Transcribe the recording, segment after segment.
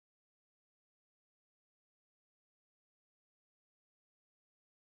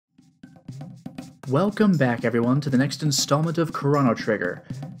Welcome back, everyone, to the next installment of Chrono Trigger.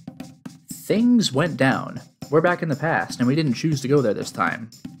 Things went down. We're back in the past, and we didn't choose to go there this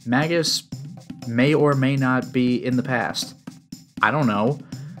time. Magus may or may not be in the past. I don't know.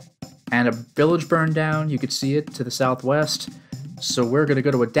 And a village burned down, you could see it to the southwest, so we're gonna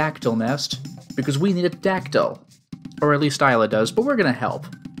go to a dactyl nest, because we need a dactyl. Or at least Isla does, but we're gonna help.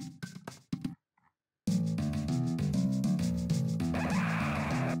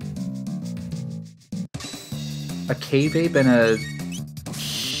 A cave ape and a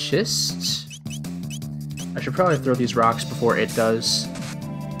schist? I should probably throw these rocks before it does.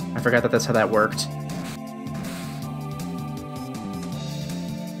 I forgot that that's how that worked.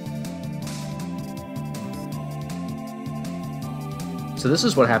 So this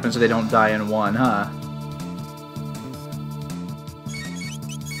is what happens if they don't die in one, huh?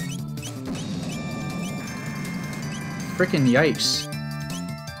 Frickin' yikes.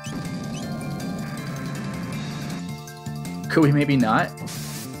 Could we maybe not?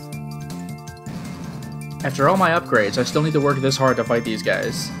 After all my upgrades, I still need to work this hard to fight these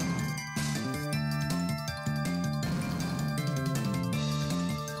guys.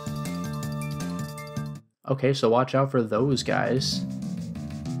 Okay, so watch out for those guys.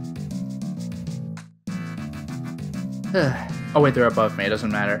 Oh wait, they're above me, it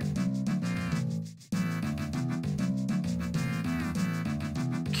doesn't matter.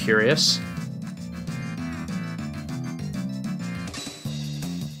 Curious.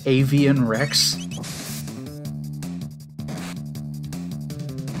 Avian Rex.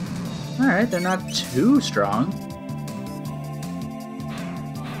 Alright, they're not too strong.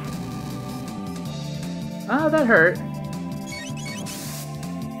 Ah, that hurt.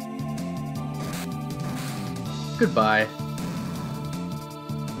 Goodbye.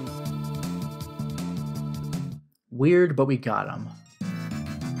 Weird, but we got him.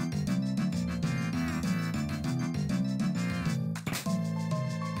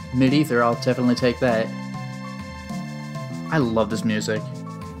 Mid-ether, I'll definitely take that. I love this music.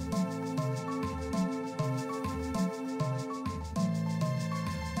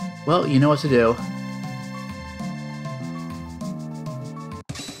 Well, you know what to do.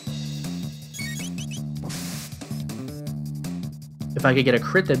 If I could get a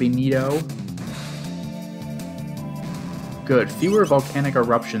crit, that'd be neato. Good. Fewer volcanic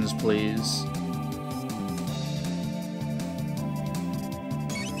eruptions, please.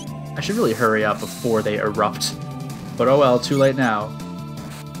 I should really hurry up before they erupt. But oh well, too late now.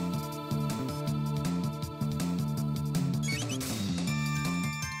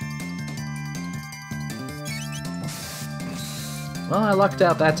 Well, I lucked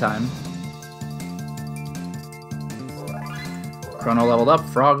out that time. Chrono leveled up,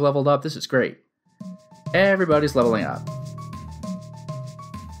 Frog leveled up, this is great. Everybody's leveling up.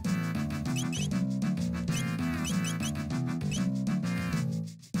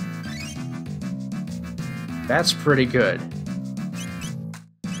 That's pretty good.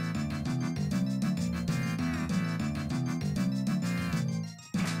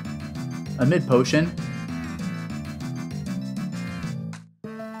 A mid potion.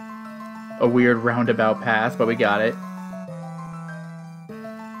 A weird roundabout path, but we got it.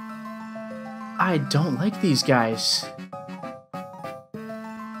 I don't like these guys.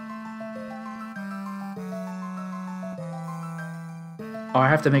 Oh, I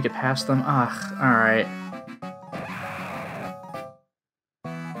have to make it past them? Ugh, alright.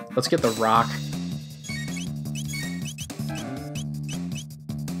 Let's get the rock.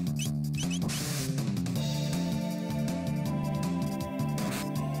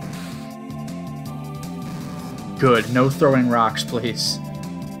 Good, no throwing rocks, please.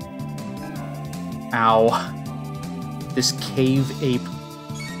 Ow. This cave ape.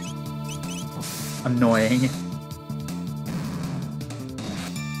 Annoying.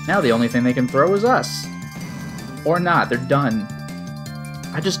 Now the only thing they can throw is us. Or not, they're done.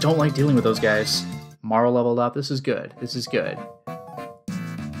 I just don't like dealing with those guys. Mara leveled up, this is good, this is good.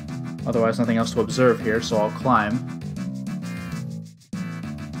 Otherwise nothing else to observe here, so I'll climb.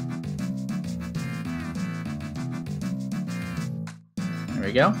 There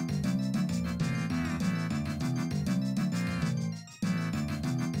we go.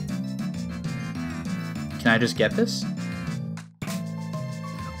 Can I just get this?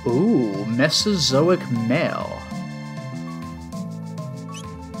 Ooh, Mesozoic male.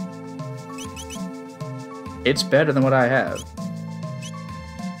 It's better than what I have.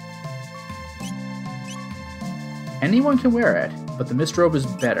 Anyone can wear it, but the mist robe is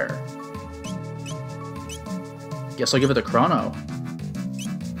better. Guess I'll give it to Chrono.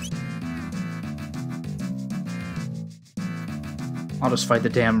 I'll just fight the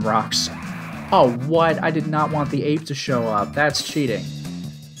damn rocks. Oh, what? I did not want the ape to show up. That's cheating.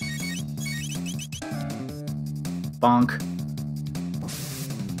 Bonk.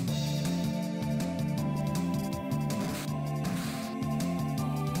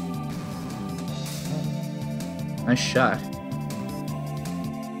 Nice shot.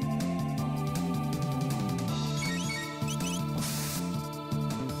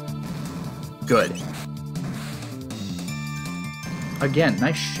 Good. Again,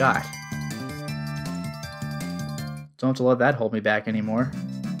 nice shot. Don't have to let that hold me back anymore.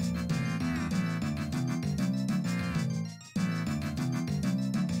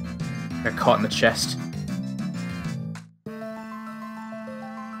 Got caught in the chest.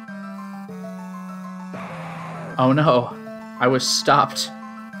 Oh no, I was stopped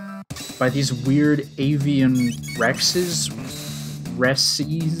by these weird avian rexes.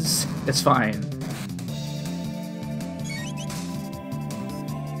 Resses. It's fine.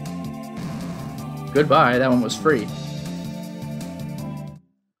 Goodbye, that one was free.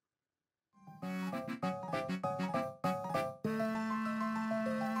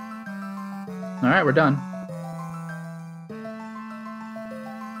 Alright, we're done.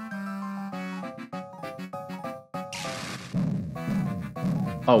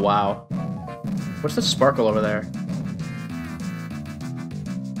 Oh, wow. What's the sparkle over there?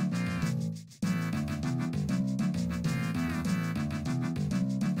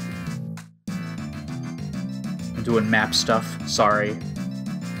 I'm doing map stuff. Sorry.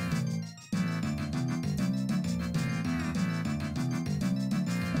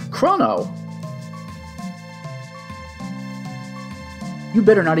 Chrono! You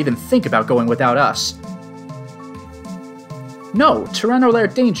better not even think about going without us. No, Tyranno Lair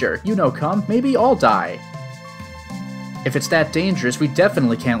danger. You know, come. Maybe I'll die. If it's that dangerous, we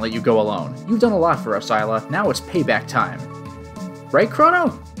definitely can't let you go alone. You've done a lot for us, Isla. Now it's payback time. Right,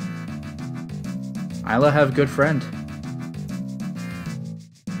 Chrono? Isla, have a good friend.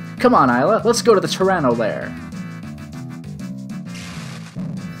 Come on, Isla. Let's go to the Tyranno Lair.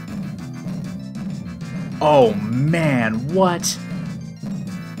 Oh, man. What?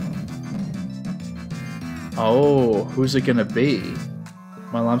 Oh, who's it gonna be?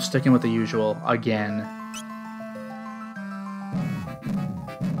 Well, I'm sticking with the usual again.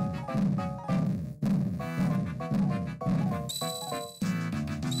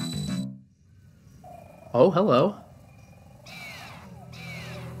 Oh, hello.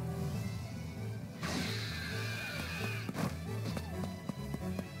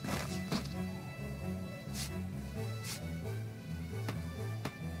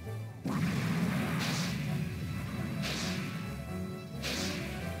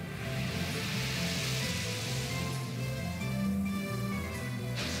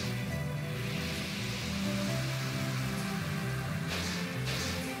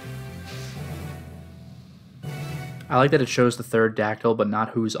 I like that it shows the third dactyl, but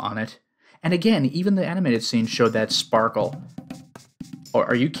not who's on it. And again, even the animated scene showed that sparkle. Oh,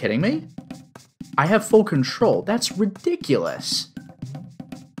 are you kidding me? I have full control. That's ridiculous.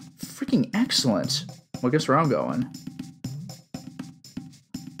 Freaking excellent. Well, guess where I'm going.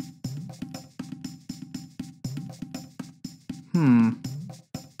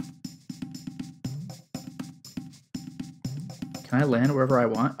 Can I land wherever I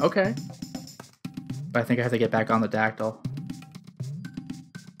want? Okay. But I think I have to get back on the dactyl.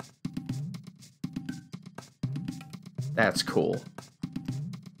 That's cool.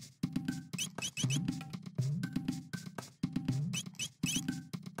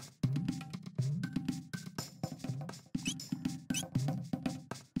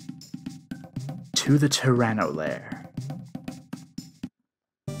 To the Tyranno Lair.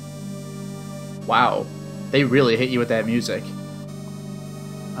 Wow. They really hit you with that music.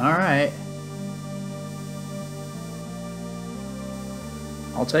 Alright.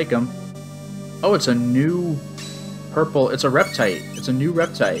 I'll take them. Oh, it's a new purple. It's a reptite. It's a new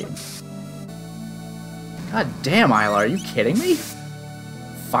reptite. God damn, Isla, are you kidding me?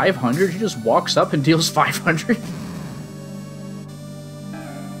 500? He just walks up and deals 500?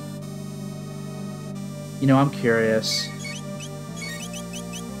 You know, I'm curious.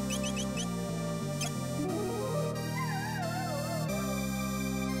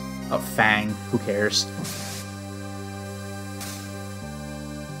 Oh, Fang. Who cares?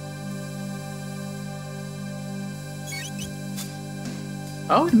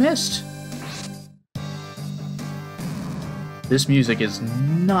 Oh, it missed. This music is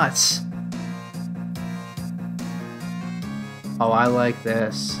nuts. Oh, I like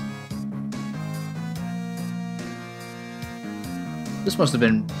this. This must have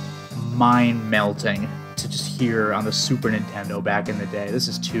been mind-melting to just hear on the Super Nintendo back in the day. This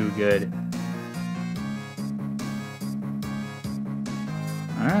is too good.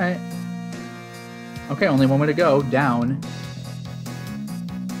 Alright. Okay, only one way to go. Down.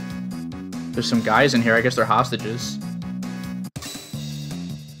 There's some guys in here. I guess they're hostages.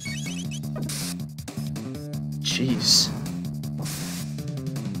 Jeez.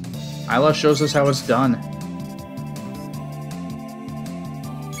 Isla shows us how it's done.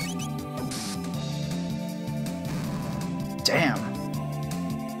 Damn.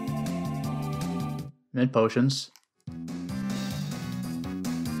 Mid potions.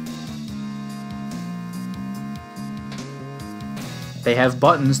 They have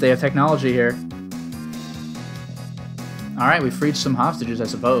buttons, they have technology here. Alright, we freed some hostages, I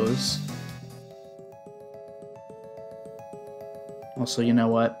suppose. Also, you know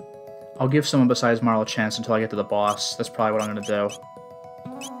what? I'll give someone besides Marl a chance until I get to the boss. That's probably what I'm gonna do.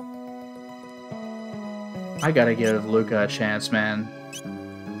 I gotta give Luca a chance, man.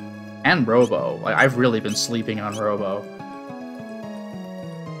 And Robo. Like, I've really been sleeping on Robo.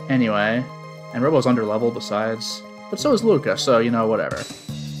 Anyway. And Robo's under level besides. But so is Luca, so, you know, whatever.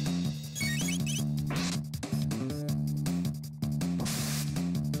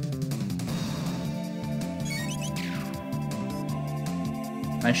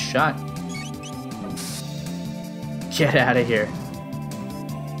 Nice shot. Get out of here.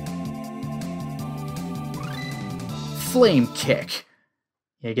 Flame kick.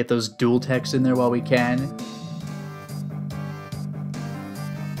 Yeah, get those dual techs in there while we can.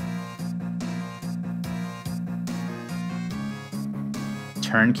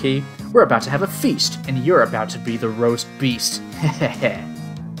 Turnkey. We're about to have a feast, and you're about to be the roast beast.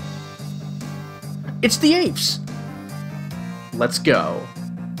 It's the apes! Let's go.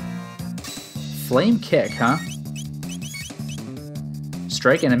 Flame kick, huh?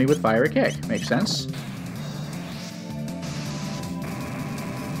 Strike enemy with fiery kick. Makes sense.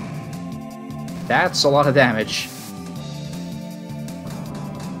 That's a lot of damage.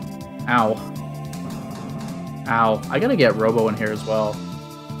 Ow. Ow. I gotta get Robo in here as well.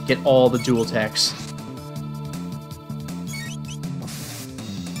 Get all the dual techs.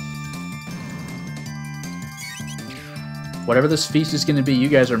 Whatever this feast is gonna be, you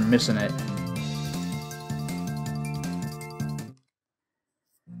guys are missing it.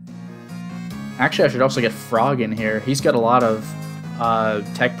 Actually, I should also get Frog in here. He's got a lot of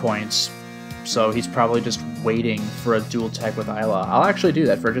tech points, so he's probably just waiting for a dual tech with Isla. I'll actually do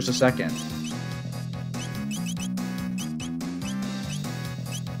that for just a second.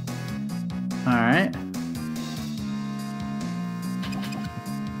 Alright.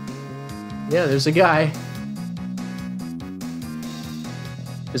 Yeah, there's a guy.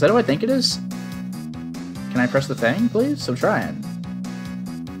 Is that who I think it is? Can I press the thing, please? I'm trying.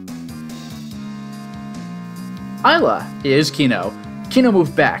 Isla! It is Kino. Kino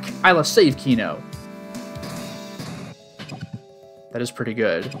moved back. Isla save Kino. That is pretty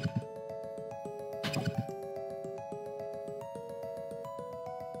good.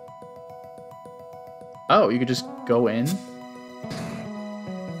 Oh, you could just go in?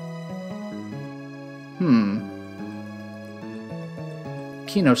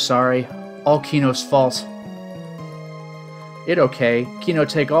 Kino sorry. All Kino's fault. It okay. Kino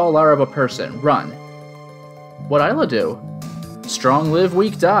take all our of a person. Run. What Isla do? Strong live,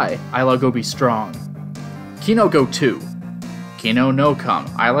 weak die. Isla go be strong. Kino go too. Kino no come.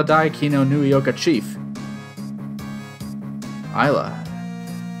 Isla die, Kino nu Ioka chief. Isla.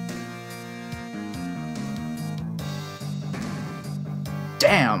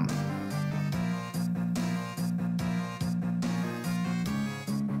 Damn.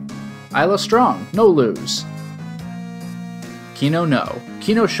 Isla strong, no lose. Kino no.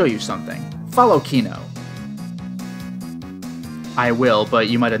 Kino show you something. Follow Kino. I will, but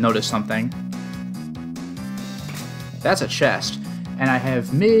you might have noticed something. That's a chest, and I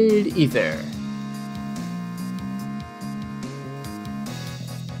have mid-ether.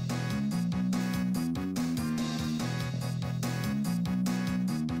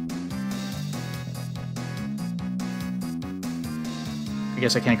 I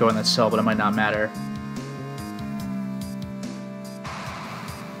guess I can't go in that cell, but it might not matter.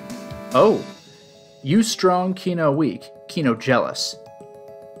 Oh! You strong, Kino weak. Kino jealous.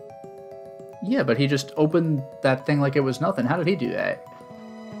 Yeah, but he just opened that thing like it was nothing. How did he do that?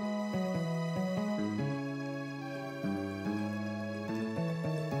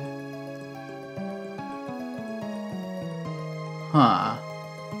 Huh.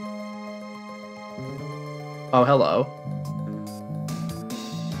 Oh, hello.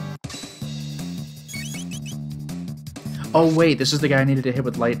 Oh, wait, this is the guy I needed to hit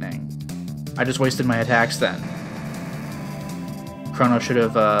with lightning. I just wasted my attacks then. Chrono should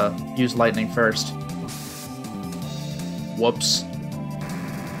have used lightning first. Whoops.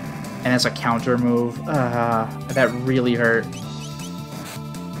 And it's a counter move. That really hurt.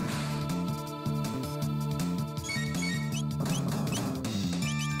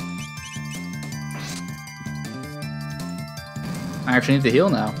 I actually need to heal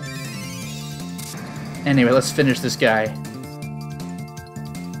now. Anyway, let's finish this guy.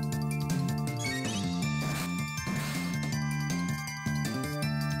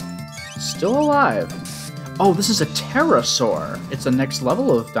 Still alive. Oh, this is a pterosaur. It's the next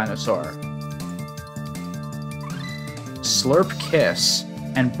level of dinosaur. Slurp Kiss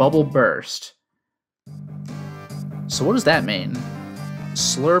and Bubble Burst. So what does that mean?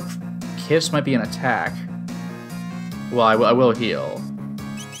 Slurp Kiss might be an attack. Well, I will heal.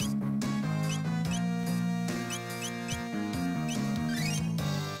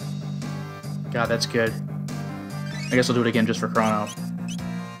 God, that's good. I guess I'll do it again just for Chrono.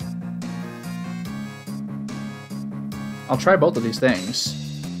 I'll try both of these things.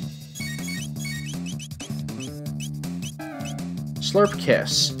 Slurp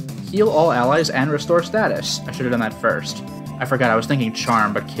Kiss. Heal all allies and restore status. I should have done that first. I forgot, I was thinking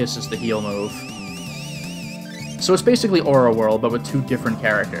Charm, but Kiss is the heal move. So it's basically Aura World, but with 2 different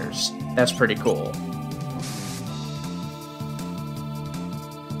characters. That's pretty cool.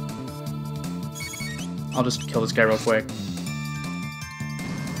 I'll just kill this guy real quick.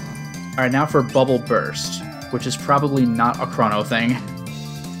 Alright, now for Bubble Burst, which is probably not a Chrono thing.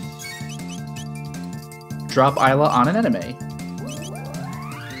 Drop Isla on an enemy.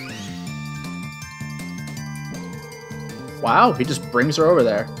 Wow, he just brings her over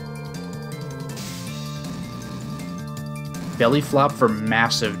there. Belly Flop for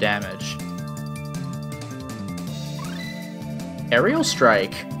massive damage. Aerial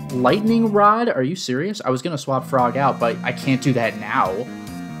Strike. Lightning Rod? Are you serious? I was gonna swap Frog out, but I can't do that now.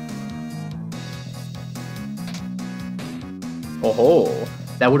 Oh,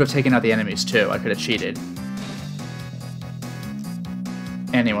 that would have taken out the enemies too. I could have cheated.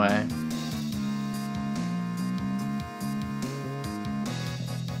 Anyway.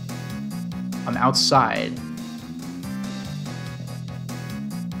 I'm outside.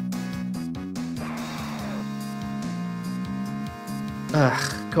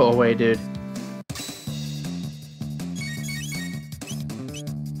 Ugh, go away, dude.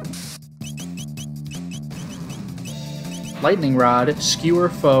 Lightning Rod, skewer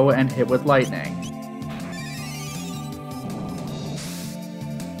foe, and hit with lightning.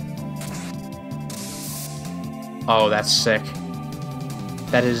 Oh, that's sick.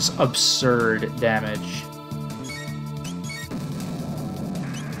 That is absurd damage.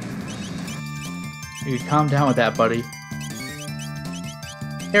 You calm down with that, buddy.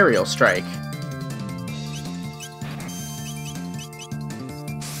 Aerial Strike.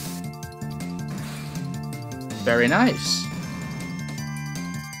 Very nice.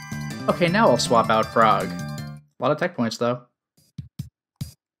 Okay, now I'll swap out Frog. A lot of tech points, though.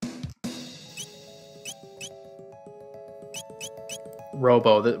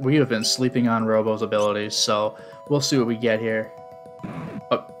 Robo. We have been sleeping on Robo's abilities, so we'll see what we get here.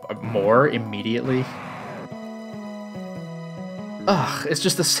 More immediately? Ugh, it's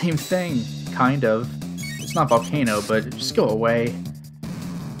just the same thing, kind of. It's not Volcano, but just go away.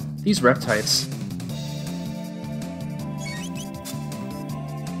 These Reptites.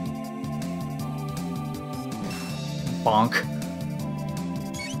 Bonk.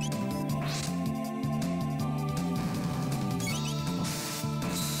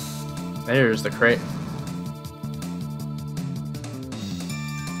 There's the crate.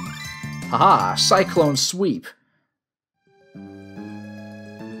 Haha, Cyclone Sweep.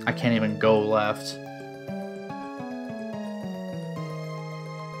 I can't even go left.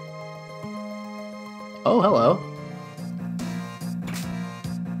 Oh, hello.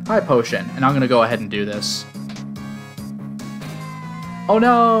 Hi, Potion, and I'm gonna go ahead and do this. Oh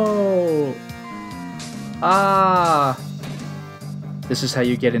no! Ah! This is how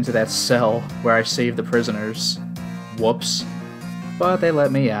you get into that cell where I save the prisoners. Whoops. But they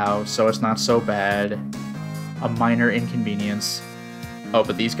let me out, so it's not so bad. A minor inconvenience. Oh,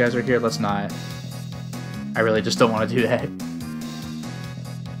 but these guys are here? Let's not. I really just don't want to do that.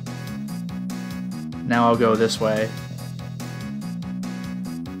 Now I'll go this way.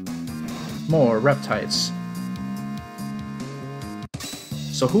 More Reptites.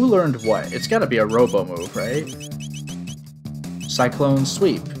 So who learned what? It's gotta be a Robo move, right? Cyclone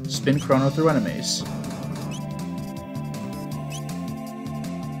Sweep. Spin Chrono through enemies.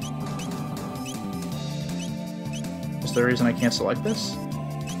 Is there a reason I can't select this?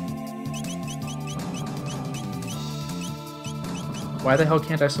 Why the hell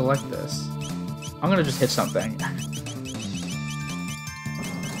can't I select this? I'm gonna just hit something.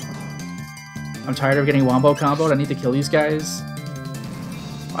 I'm tired of getting wombo comboed. I need to kill these guys.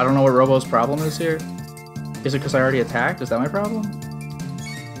 I don't know what Robo's problem is here. Is it because I already attacked? Is that my problem?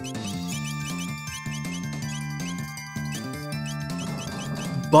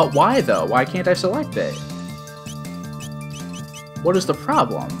 But why, though? Why can't I select it? What is the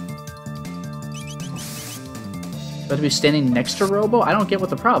problem? Do I have to be standing next to Robo? I don't get what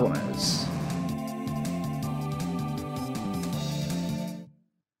the problem is.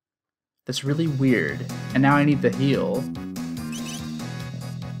 That's really weird. And now I need the heal.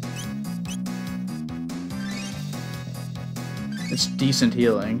 It's decent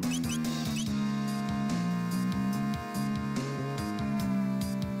healing.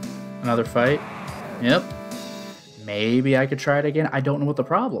 Another fight? Yep. Maybe I could try it again. I don't know what the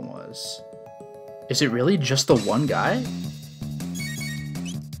problem was. Is it really just the one guy?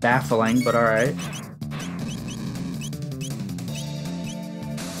 Baffling, but alright.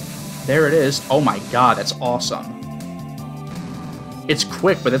 There it is. Oh my god, that's awesome. It's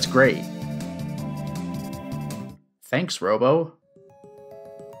quick, but that's great. Thanks, Robo.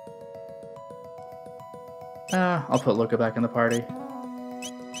 I'll put Luca back in the party.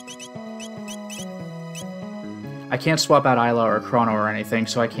 I can't swap out Isla or Chrono or anything,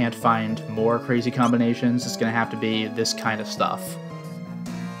 so I can't find more crazy combinations. It's gonna have to be this kind of stuff.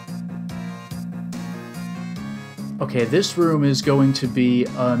 Okay, this room is going to be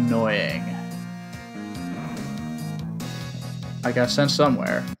annoying. I got sent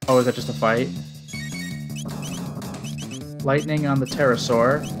somewhere. Oh, is that just a fight? Lightning on the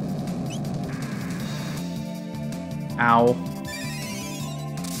pterosaur. Ow.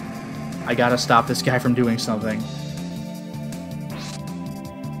 I gotta stop this guy from doing something.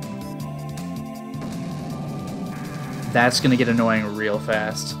 That's gonna get annoying real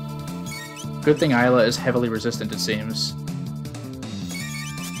fast. Good thing Isla is heavily resistant, it seems.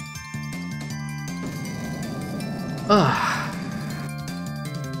 Ugh.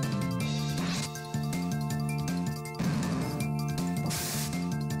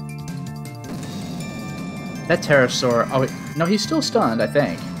 That pterosaur... Oh, wait. No, he's still stunned, I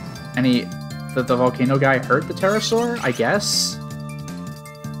think. And the volcano guy hurt the pterosaur, I guess?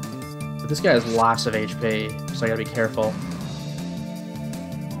 But this guy has lots of HP, so I gotta be careful.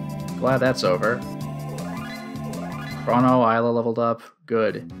 Glad that's over. Chrono, Isla leveled up.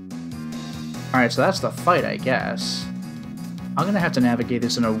 Good. Alright, so that's the fight, I guess. I'm gonna have to navigate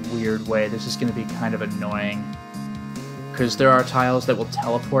this in a weird way. This is gonna be kind of annoying. Because there are tiles that will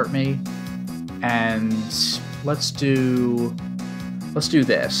teleport me. And let's do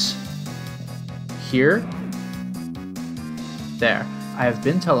this. Here. There. I have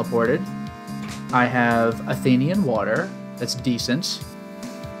been teleported. I have Athenian water. That's decent.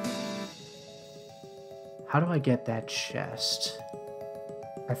 How do I get that chest?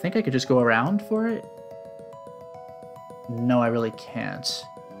 I think I could just go around for it? No, I really can't.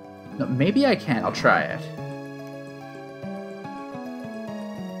 No, maybe I can. I'll try it.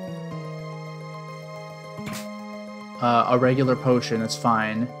 A regular potion, that's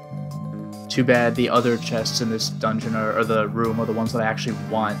fine. Too bad the other chests in this dungeon or the room are the ones that I actually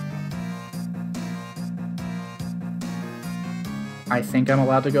want. I think I'm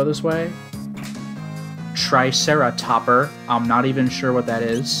allowed to go this way. Triceratopper. I'm not even sure what that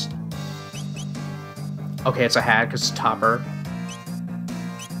is. Okay, it's a hat because it's topper.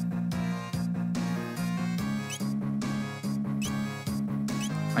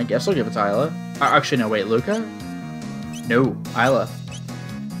 I guess I'll give it to Isla. Actually, no, wait, Luca? No, Isla.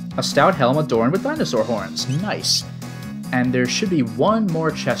 A stout helm adorned with dinosaur horns. Nice. And there should be one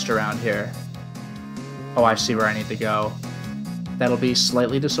more chest around here. Oh, I see where I need to go. That'll be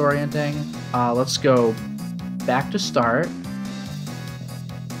slightly disorienting. Let's go back to start.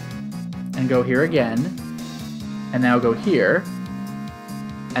 And go here again. And now go here.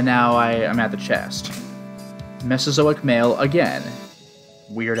 And now I'm at the chest. Mesozoic male again.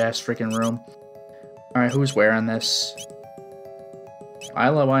 Weird-ass freaking room. Alright, who's wearing this?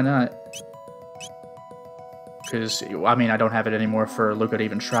 Isla, why not? Because, I mean, I don't have it anymore for Luca to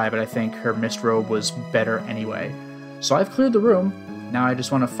even try, but I think her mist robe was better anyway. So I've cleared the room. Now I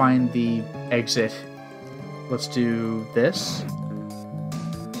just want to find the exit. Let's do this.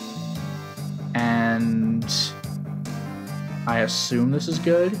 And I assume this is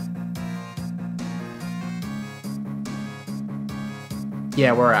good.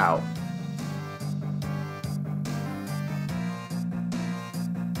 Yeah, we're out.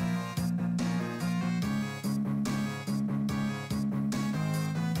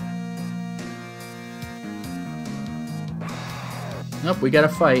 Nope, we gotta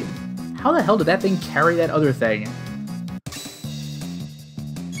fight. How the hell did that thing carry that other thing?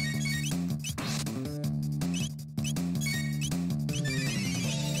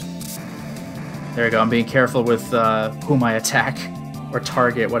 There we go, I'm being careful with whom I attack, or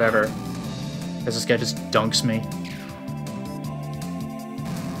target, whatever. Because this guy just dunks me.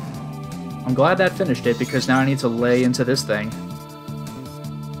 I'm glad that finished it, because now I need to lay into this thing.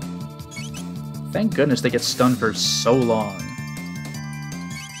 Thank goodness they get stunned for so long.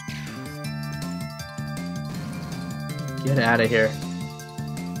 Get out of here.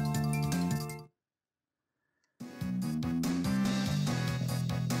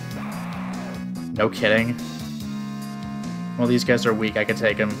 No kidding. Well, these guys are weak. I could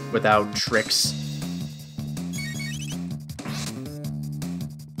take them without tricks.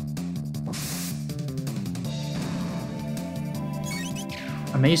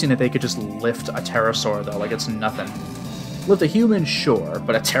 Amazing that they could just lift a pterosaur, though, like it's nothing. Lift a human, sure,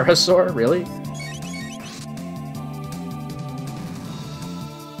 but a pterosaur? Really?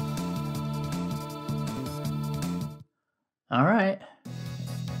 Alright.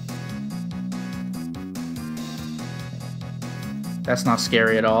 That's not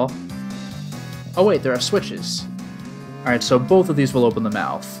scary at all. Oh wait, there are switches. Alright, so both of these will open the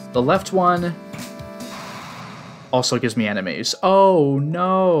mouth. The left one also gives me enemies. Oh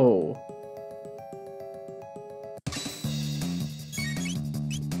no!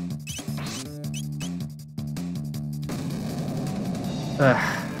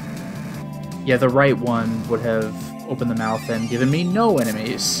 Yeah, the right one would have opened the mouth and given me no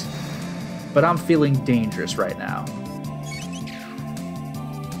enemies. But I'm feeling dangerous right now.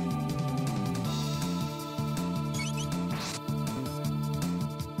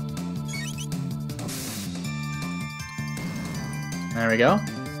 There we go.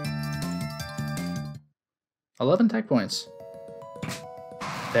 11 tech points.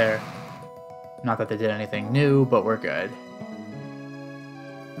 There. Not that they did anything new, but we're good.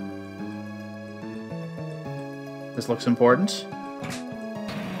 This looks important.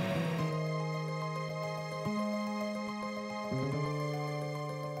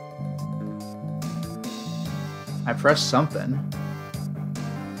 I pressed something.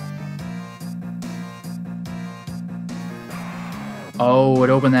 Oh, it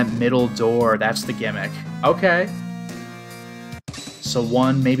opened that middle door. That's the gimmick. Okay. So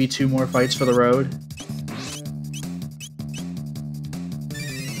one, maybe two more fights for the road.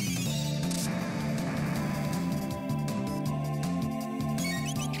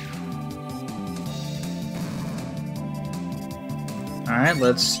 Alright,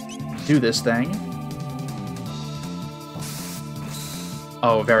 let's do this thing.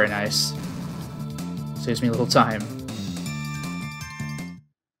 Oh, very nice. Saves me a little time.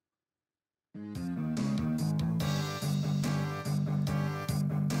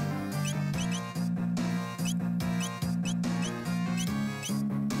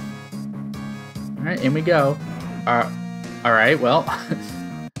 Alright, in we go. Alright, well,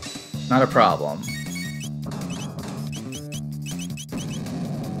 not a problem.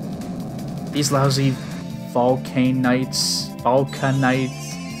 These lousy Vulcanites.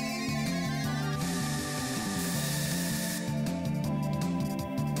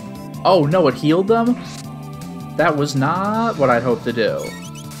 Oh no, it healed them? That was not what I'd hoped to do.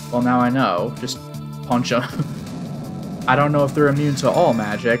 Well, now I know. Just punch them. I don't know if they're immune to all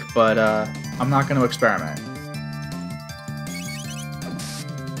magic, but I'm not going to experiment.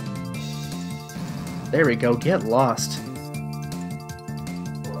 There we go, get lost.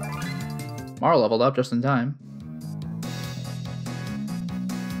 Mar leveled up just in time.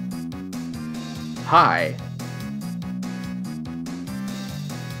 Hi.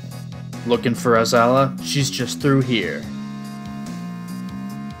 Looking for Azala? She's just through here.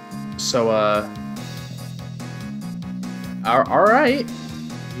 So, alright.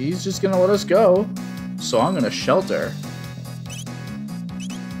 He's just gonna let us go. So I'm gonna shelter.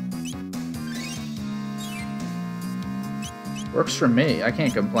 Works for me. I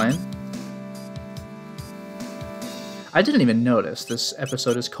can't complain. I didn't even notice this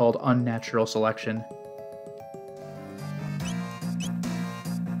episode is called Unnatural Selection.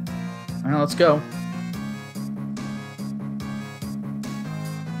 Alright, let's go.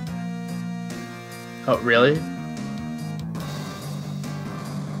 Oh, really?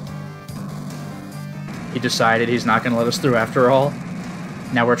 He decided he's not going to let us through after all?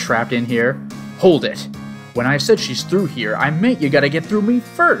 Now we're trapped in here? Hold it! When I said she's through here, I meant you gotta get through me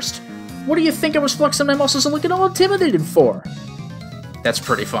first! What do you think I was flexing my muscles and looking all intimidated for? That's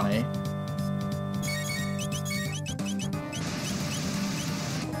pretty funny.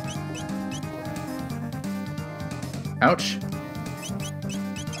 Ouch.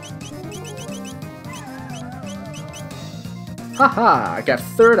 Haha, I got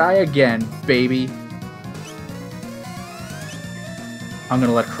third eye again, baby. I'm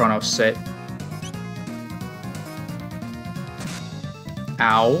gonna let Chrono sit.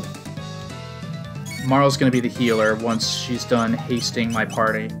 Ow. Marle's gonna be the healer once she's done hasting my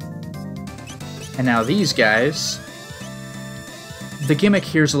party. And now these guys... The gimmick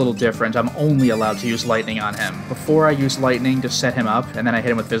here's a little different. I'm only allowed to use lightning on him. Before I use lightning to set him up, and then I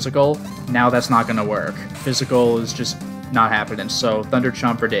hit him with physical, now that's not gonna work. Physical is just not happening, so Thunder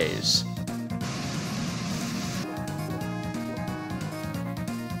Chomp for days.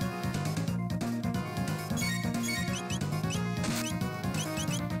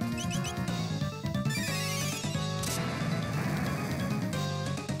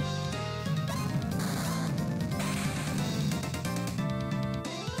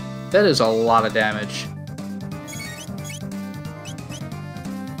 That is a lot of damage.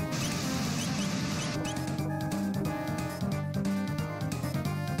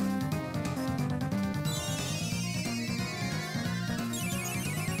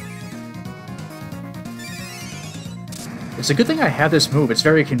 It's a good thing I have this move, it's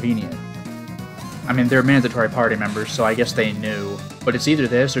very convenient. I mean, they're mandatory party members, so I guess they knew. But it's either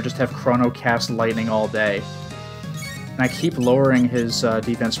this or just have Chrono cast lightning all day. And I keep lowering his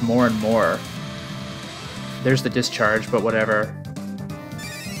defense more and more. There's the discharge, but whatever.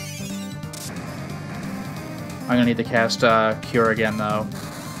 I'm gonna need to cast Cure again, though.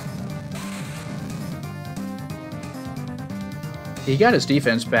 He got his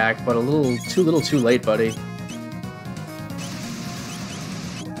defense back, but a little too late, buddy.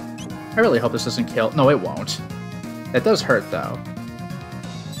 I really hope this doesn't kill. No, it won't. That does hurt, though.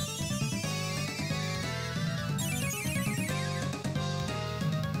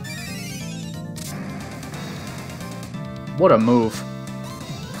 What a move.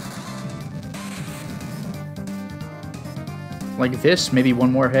 Like this, maybe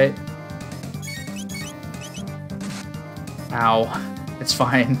one more hit. Ow. It's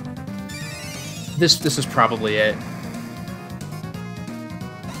fine. This is probably it.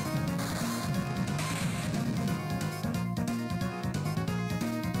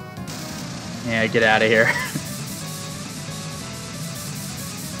 Yeah, get out of here.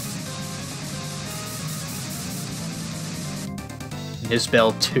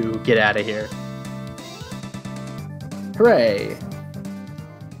 Nisbel 2, get out of here. Hooray!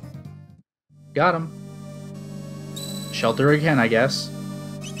 Got him. Shelter again, I guess.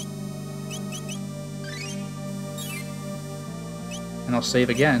 And I'll save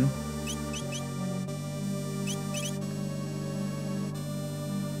again.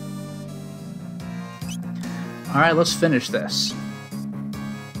 Alright, let's finish this.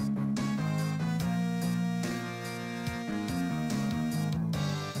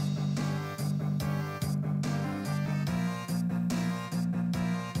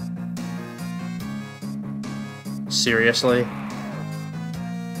 Seriously?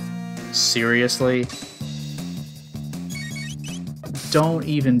 Seriously? Don't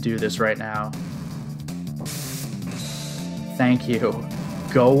even do this right now. Thank you.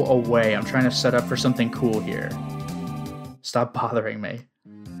 Go away. I'm trying to set up for something cool here. Stop bothering me.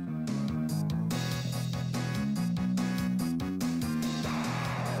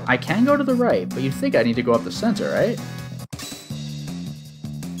 I can go to the right, but you'd think I need to go up the center, right?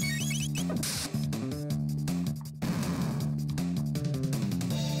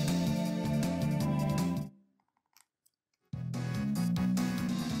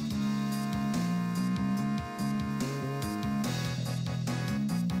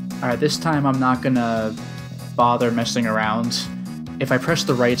 Alright, this time I'm not gonna bother messing around. If I press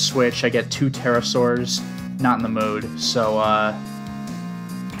the right switch, I get 2 pterosaurs. Not in the mood, so,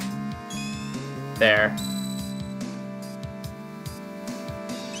 there.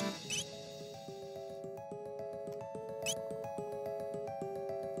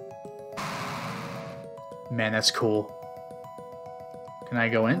 Man, that's cool. Can I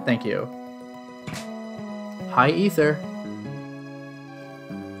go in? Thank you. Hi, Ether.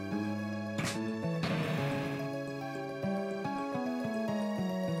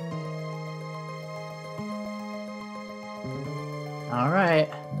 Alright.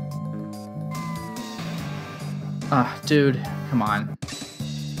 Ah, dude, come on.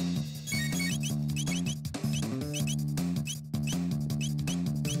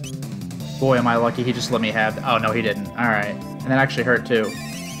 Boy, am I lucky he just let me have... Oh, no, he didn't. Alright. And that actually hurt, too.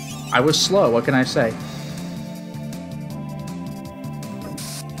 I was slow, what can I say?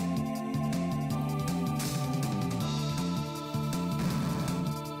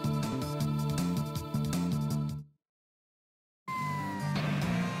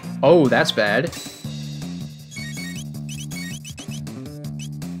 Oh, that's bad.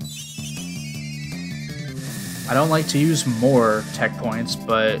 I don't like to use more tech points,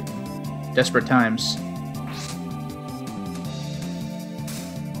 but desperate times.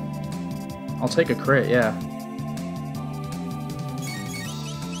 I'll take a crit, yeah.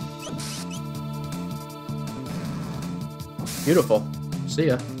 Beautiful. See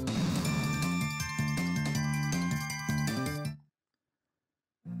ya.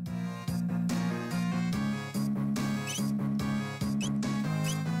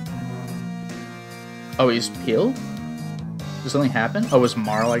 Oh, he's healed? Did something happen? Oh, it was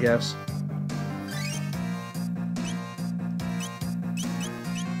Marl, I guess.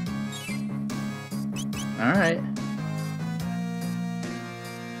 Alright.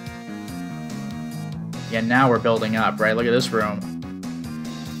 Yeah, now we're building up, right? Look at this room.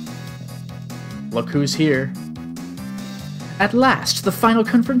 Look who's here. At last, the final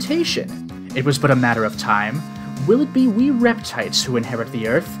confrontation. It was but a matter of time. Will it be we reptites who inherit the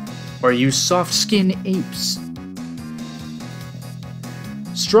Earth, or you soft-skinned apes?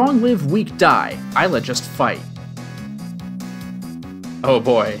 Strong live, weak die. Isla just fight. Oh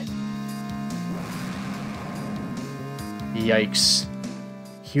boy. Yikes.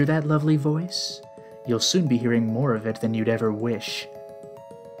 Hear that lovely voice? You'll soon be hearing more of it than you'd ever wish.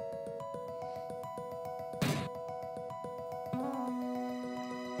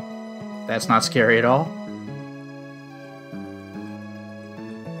 That's not scary at all.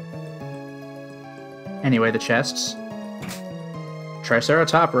 Anyway, the chests.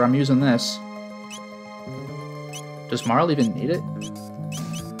 Triceratopper, I'm using this. Does Marl even need it?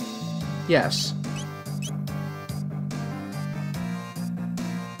 Yes.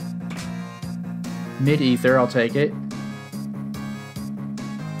 Mid-ether, I'll take it.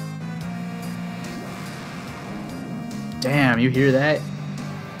 Damn, you hear that?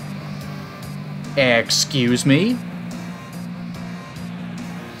 Excuse me?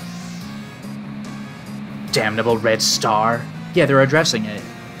 Damnable red star. Yeah, they're addressing it.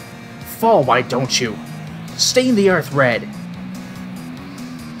 Fall, why don't you? Stain the earth red.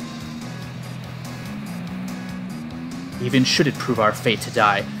 Even should it prove our fate to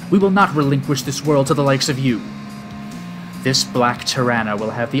die, we will not relinquish this world to the likes of you. This black Tyranno will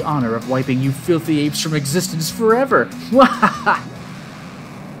have the honor of wiping you filthy apes from existence forever. Wahaha!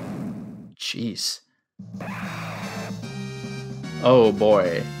 Jeez. Oh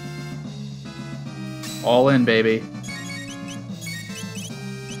boy. All in, baby.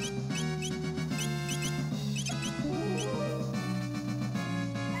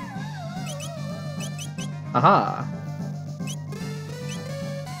 Aha.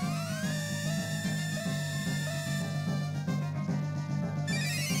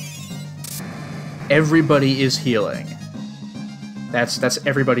 Everybody is healing. That's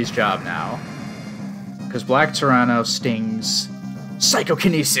everybody's job now. Because Black Tyranno stings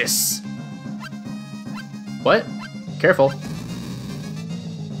psychokinesis. What? Careful.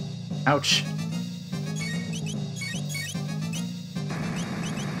 Ouch.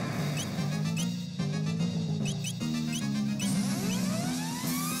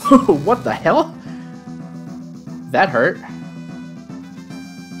 What the hell? That hurt.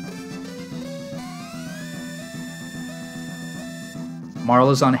 Marl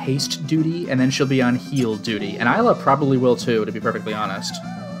is on haste duty, and then she'll be on heal duty. And Isla probably will too, to be perfectly honest.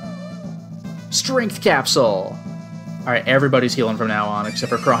 Strength capsule! Alright, everybody's healing from now on,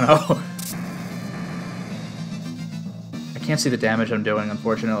 except for Chrono. I can't see the damage I'm doing,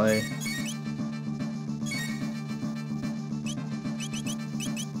 unfortunately.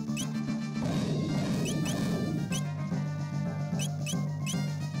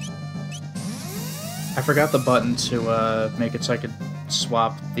 I forgot the button to make it so I could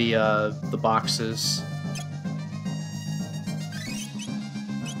swap the boxes.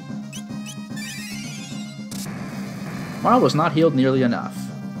 Marl was not healed nearly enough.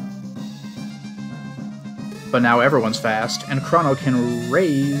 But now everyone's fast, and Chrono can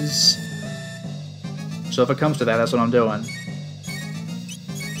raise. So if it comes to that, that's what I'm doing.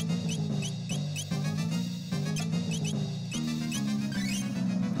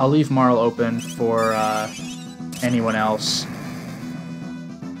 I'll leave Marl open for anyone else.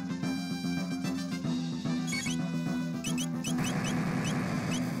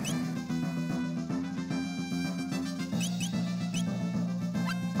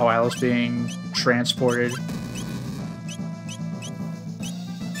 Oh, Isla's being transported.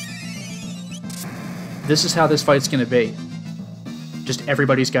 This is how this fight's gonna be. Just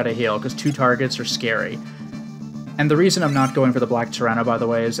everybody's gotta heal, because 2 targets are scary. And the reason I'm not going for the Black Tyranno, by the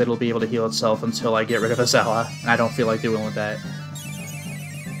way, is it'll be able to heal itself until I get rid of Azella, and I don't feel like doing with that.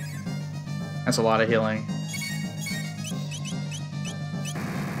 That's a lot of healing.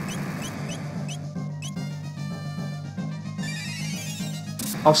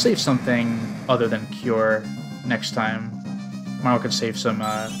 I'll save something other than Cure next time. Marl could save some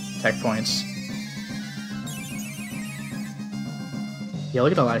tech points. Yeah,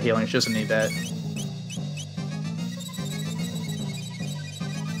 look at all that healing. She doesn't need that.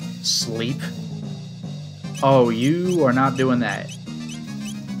 Sleep. Oh, you are not doing that.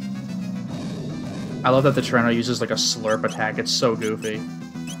 I love that the Tyranno uses like a slurp attack. It's so goofy.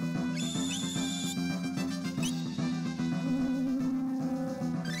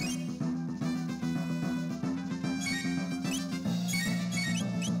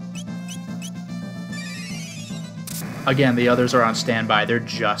 Again, the others are on standby. They're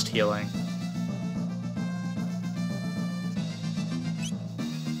just healing.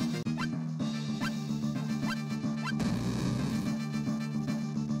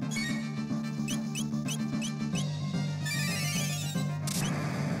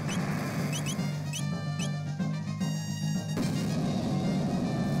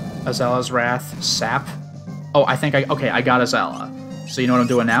 Azella's Wrath, Sap. Oh, I think okay, I got Azella. So you know what I'm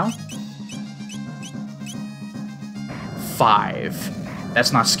doing now? 5.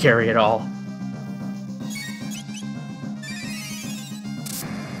 That's not scary at all.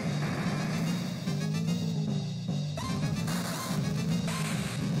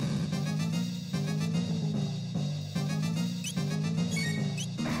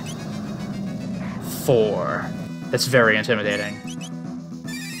 Four. That's very intimidating.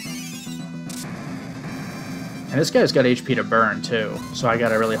 And this guy's got HP to burn, too, so I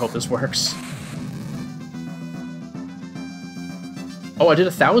gotta really hope this works. Oh, I did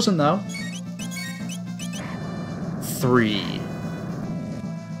 1,000, though. 3.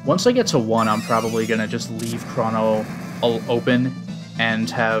 Once I get to 1, I'm probably gonna just leave Chrono open and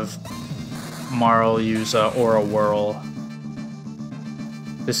have Marl use Aura Whirl.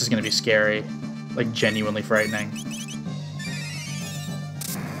 This is gonna be scary. Like, genuinely frightening.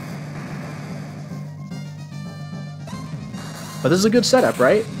 But this is a good setup,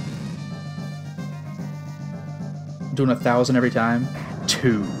 right? Doing 1,000 every time.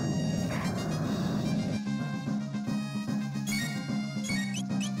 2.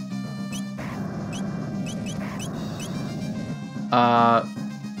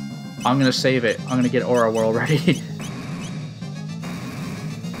 I'm gonna save it. I'm gonna get Aura Whirl ready.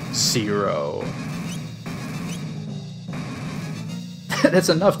 0. That's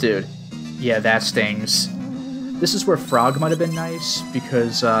enough, dude. Yeah, that stings. This is where Frog might have been nice,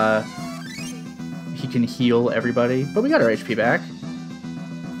 because he can heal everybody. But we got our HP back.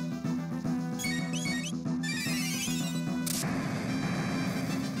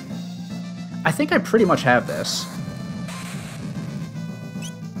 I think I pretty much have this.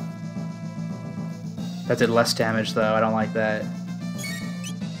 That did less damage, though. I don't like that.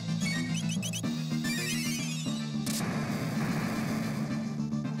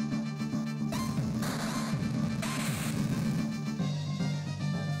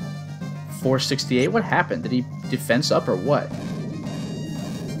 $468? What happened? Did he defense up or what?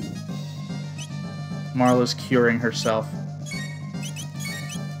 Marla's curing herself.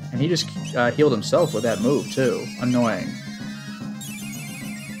 And he just healed himself with that move, too. Annoying.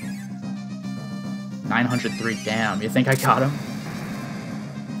 903 down. You think I got him?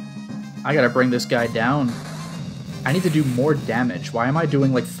 I gotta bring this guy down. I need to do more damage. Why am I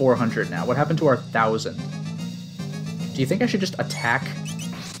doing like 400 now? What happened to our 1,000? Do you think I should just attack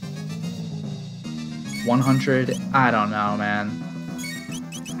 100? I don't know, man.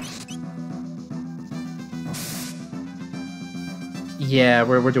 Yeah,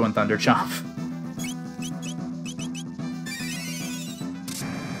 we're doing Thunder Chomp.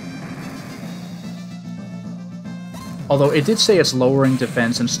 Although it did say it's lowering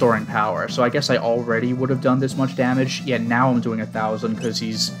defense and storing power, so I guess I already would have done this much damage. Yeah, now I'm doing 1,000 because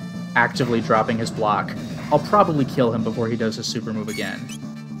he's actively dropping his block. I'll probably kill him before he does his super move again.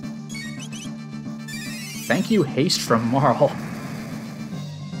 Thank you, haste from Marl.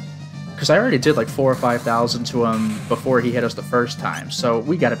 Because I already did like 4,000 or 5,000 to him before he hit us the first time, so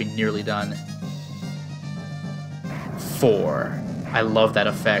we gotta be nearly done. 4. I love that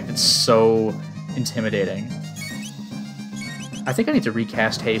effect. It's so intimidating. I think I need to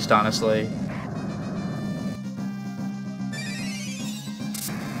recast haste, honestly.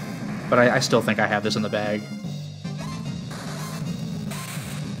 But I still think I have this in the bag.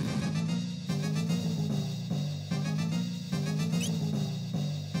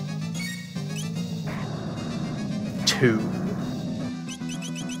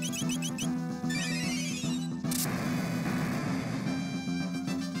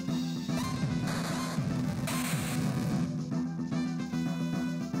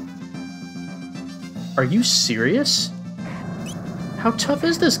 Are you serious? How tough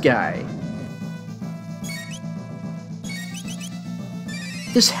is this guy?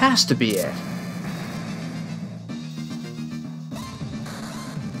 This has to be it.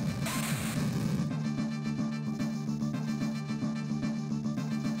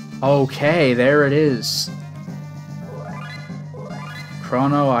 Okay, there it is.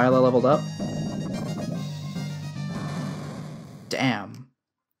 Chrono, Isla leveled up. Damn.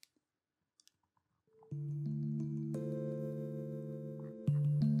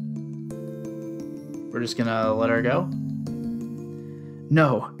 We're just gonna let her go?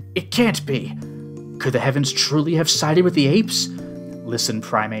 No, it can't be. Could the heavens truly have sided with the apes? Listen,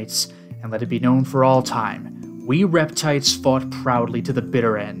 primates, and let it be known for all time. We reptites fought proudly to the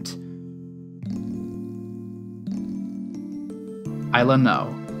bitter end. Isla,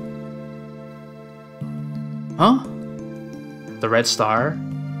 no. Huh? The Red Star?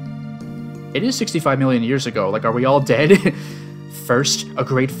 It is 65 million years ago. Like, are we all dead? First, a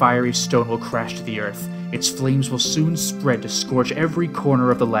great fiery stone will crash to the earth. Its flames will soon spread to scorch every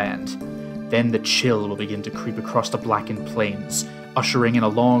corner of the land. Then the chill will begin to creep across the blackened plains, ushering in a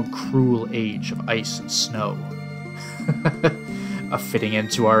long, cruel age of ice and snow. A fitting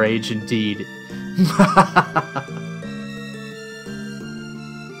end to our age indeed.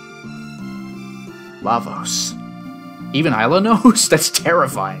 Lavos. Even Isla knows? That's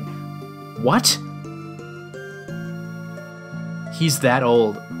terrifying. What? He's that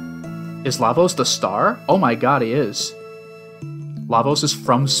old. Is Lavos the star? Oh my god, he is. Lavos is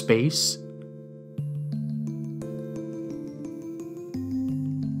from space?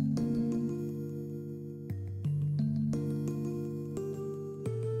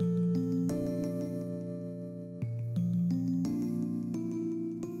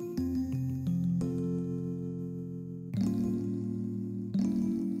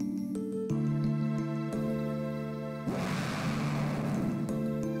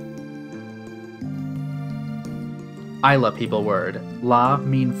 Isla people word. La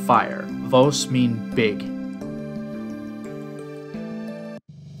mean fire. Vos mean big.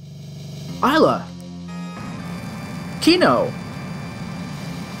 Isla! Kino!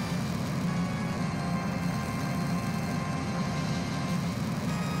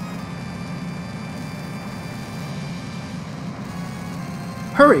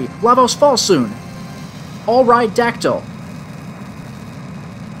 Hurry! Lavos falls soon! All ride Dactyl!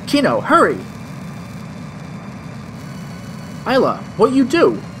 Kino, hurry! Isla, what you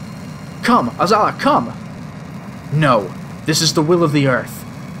do? Come, Azala, come! No, this is the will of the earth.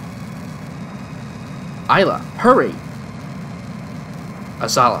 Isla, hurry!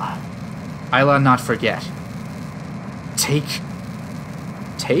 Azala, Isla not forget. Take?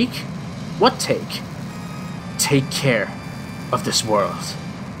 What take? Take care of this world.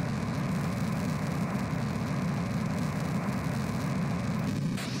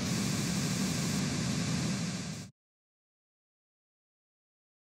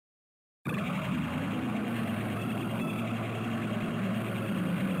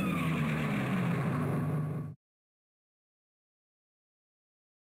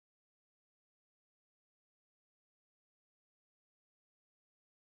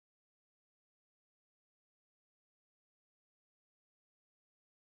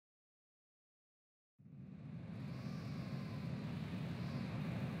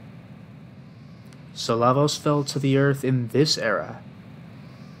 So Lavos fell to the earth in this era.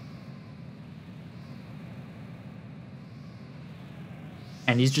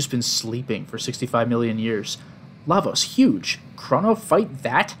 And he's just been sleeping for 65 million years. Lavos, huge. Chrono, fight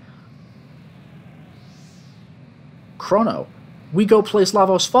that? Chrono, we go place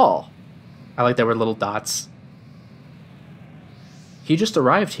Lavos fall. I like that we're little dots. He just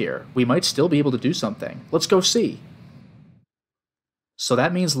arrived here. We might still be able to do something. Let's go see. So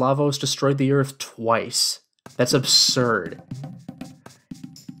that means Lavos destroyed the Earth twice. That's absurd.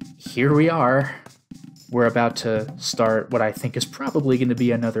 Here we are. We're about to start what I think is probably going to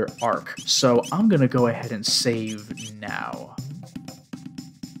be another arc. So I'm going to go ahead and save now.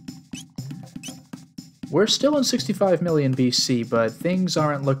 We're still in 65 million BC, but things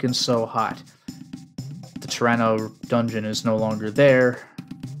aren't looking so hot. The Tyranno dungeon is no longer there.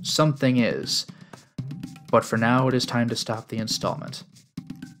 Something is. But for now, it is time to stop the installment.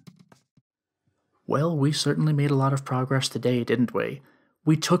 Well, we certainly made a lot of progress today, didn't we?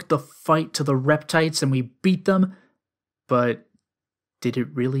 We took the fight to the Reptites and we beat them, but did it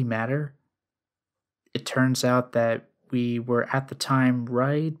really matter? It turns out that we were at the time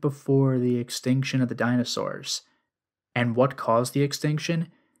right before the extinction of the dinosaurs. And what caused the extinction?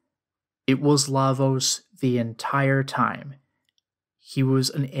 It was Lavos the entire time. He was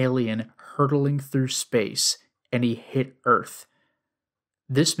an alien hurtling through space, and he hit Earth.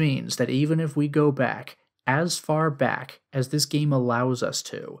 This means that even if we go back, as far back as this game allows us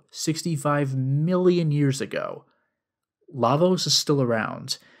to, 65 million years ago, Lavos is still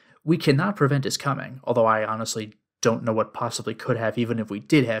around. We cannot prevent his coming, although I honestly don't know what possibly could have, even if we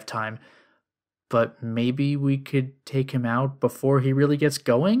did have time. But maybe we could take him out before he really gets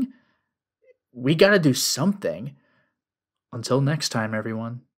going? We gotta do something. Until next time,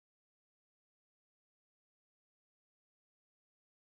 everyone.